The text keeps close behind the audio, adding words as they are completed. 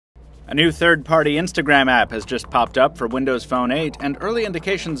A new third-party Instagram app has just popped up for Windows Phone 8, and early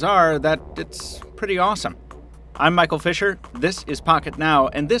indications are that it's pretty awesome. I'm Michael Fisher, this is Pocket Now,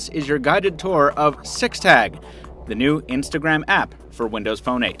 and this is your guided tour of SixTag, the new Instagram app for Windows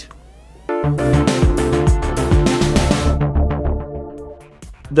Phone 8.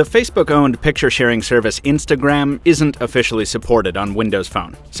 The Facebook-owned picture-sharing service Instagram isn't officially supported on Windows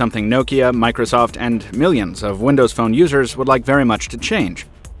Phone, something Nokia, Microsoft, and millions of Windows Phone users would like very much to change.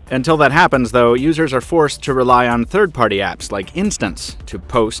 Until that happens, though, users are forced to rely on third-party apps like Instance to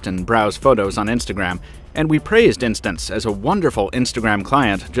post and browse photos on Instagram, and we praised Instance as a wonderful Instagram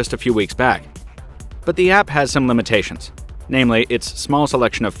client just a few weeks back. But the app has some limitations, namely its small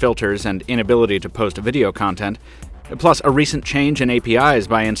selection of filters and inability to post video content, plus a recent change in APIs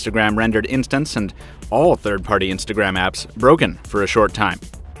by Instagram rendered Instance and all third-party Instagram apps broken for a short time.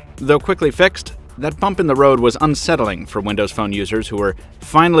 Though quickly fixed, that bump in the road was unsettling for Windows Phone users who were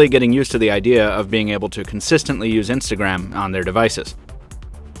finally getting used to the idea of being able to consistently use Instagram on their devices.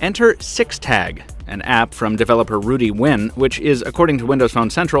 Enter SixTag, an app from developer Rudy Wynn, which is, according to Windows Phone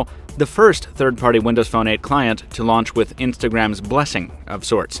Central, the first third-party Windows Phone 8 client to launch with Instagram's blessing of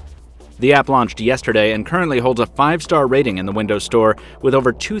sorts. The app launched yesterday and currently holds a 5-star rating in the Windows Store with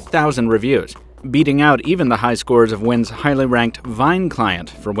over 2,000 reviews, beating out even the high scores of Wynn's highly ranked Vine client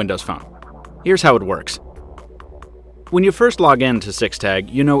for Windows Phone. Here's how it works. When you first log in to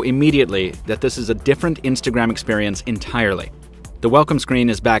SixTag, you know immediately that this is a different Instagram experience entirely. The welcome screen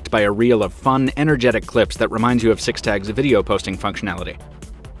is backed by a reel of fun, energetic clips that reminds you of SixTag's video posting functionality.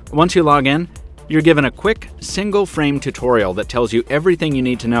 Once you log in, you're given a quick, single-frame tutorial that tells you everything you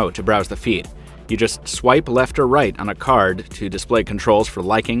need to know to browse the feed. You just swipe left or right on a card to display controls for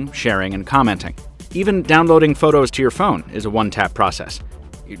liking, sharing, and commenting. Even downloading photos to your phone is a one-tap process.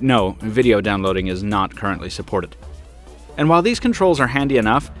 No, video downloading is not currently supported. And while these controls are handy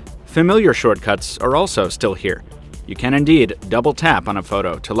enough, familiar shortcuts are also still here. You can indeed double tap on a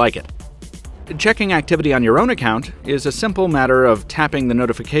photo to like it. Checking activity on your own account is a simple matter of tapping the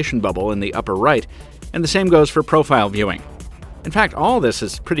notification bubble in the upper right, and the same goes for profile viewing. In fact, all this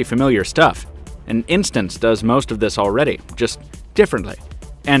is pretty familiar stuff, and Instance does most of this already, just differently.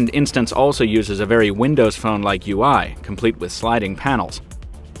 And Instance also uses a very Windows Phone-like UI, complete with sliding panels.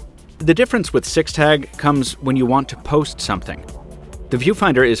 The difference with SixTag comes when you want to post something. The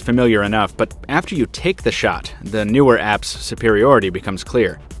viewfinder is familiar enough, but after you take the shot, the newer app's superiority becomes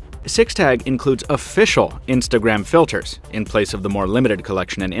clear. SixTag includes official Instagram filters in place of the more limited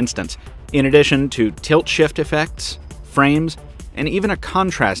collection in Instance, in addition to tilt-shift effects, frames, and even a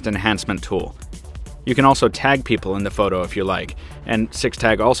contrast enhancement tool. You can also tag people in the photo if you like, and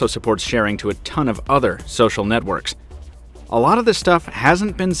SixTag also supports sharing to a ton of other social networks. A lot of this stuff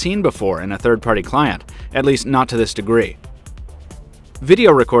hasn't been seen before in a third-party client, at least not to this degree.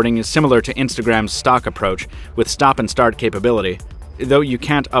 Video recording is similar to Instagram's stock approach with stop and start capability, though you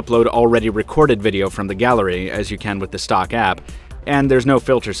can't upload already recorded video from the gallery as you can with the stock app, and there's no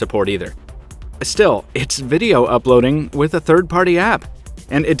filter support either. Still, it's video uploading with a third-party app,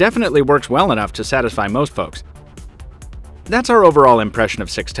 and it definitely works well enough to satisfy most folks. That's our overall impression of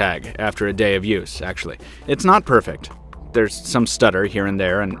SixTag after a day of use, actually. It's not perfect. There's some stutter here and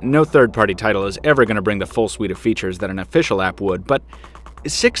there, and no third-party title is ever going to bring the full suite of features that an official app would, but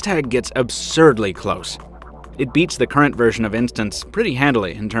SixTag gets absurdly close. It beats the current version of Instance pretty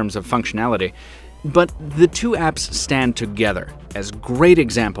handily in terms of functionality, but the two apps stand together as great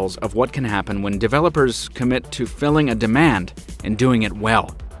examples of what can happen when developers commit to filling a demand and doing it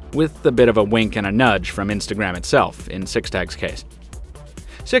well, with a bit of a wink and a nudge from Instagram itself in SixTag's case.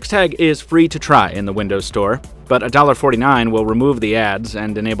 SixTag is free to try in the Windows Store, but $1.49 will remove the ads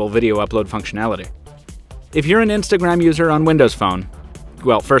and enable video upload functionality. If you're an Instagram user on Windows Phone,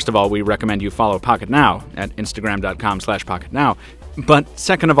 well, first of all, we recommend you follow Pocket Now at instagram.com/pocketnow, but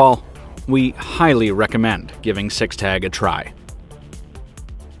second of all, we highly recommend giving SixTag a try.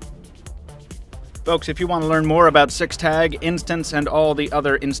 Folks, if you want to learn more about SixTag, Instance, and all the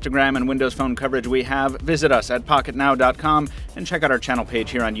other Instagram and Windows Phone coverage we have, visit us at pocketnow.com and check out our channel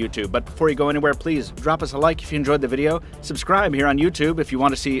page here on YouTube. But before you go anywhere, please drop us a like if you enjoyed the video, subscribe here on YouTube if you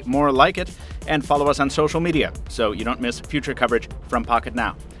want to see more like it, and follow us on social media so you don't miss future coverage from Pocket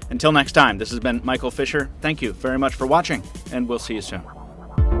Now. Until next time, this has been Michael Fisher. Thank you very much for watching, and we'll see you soon.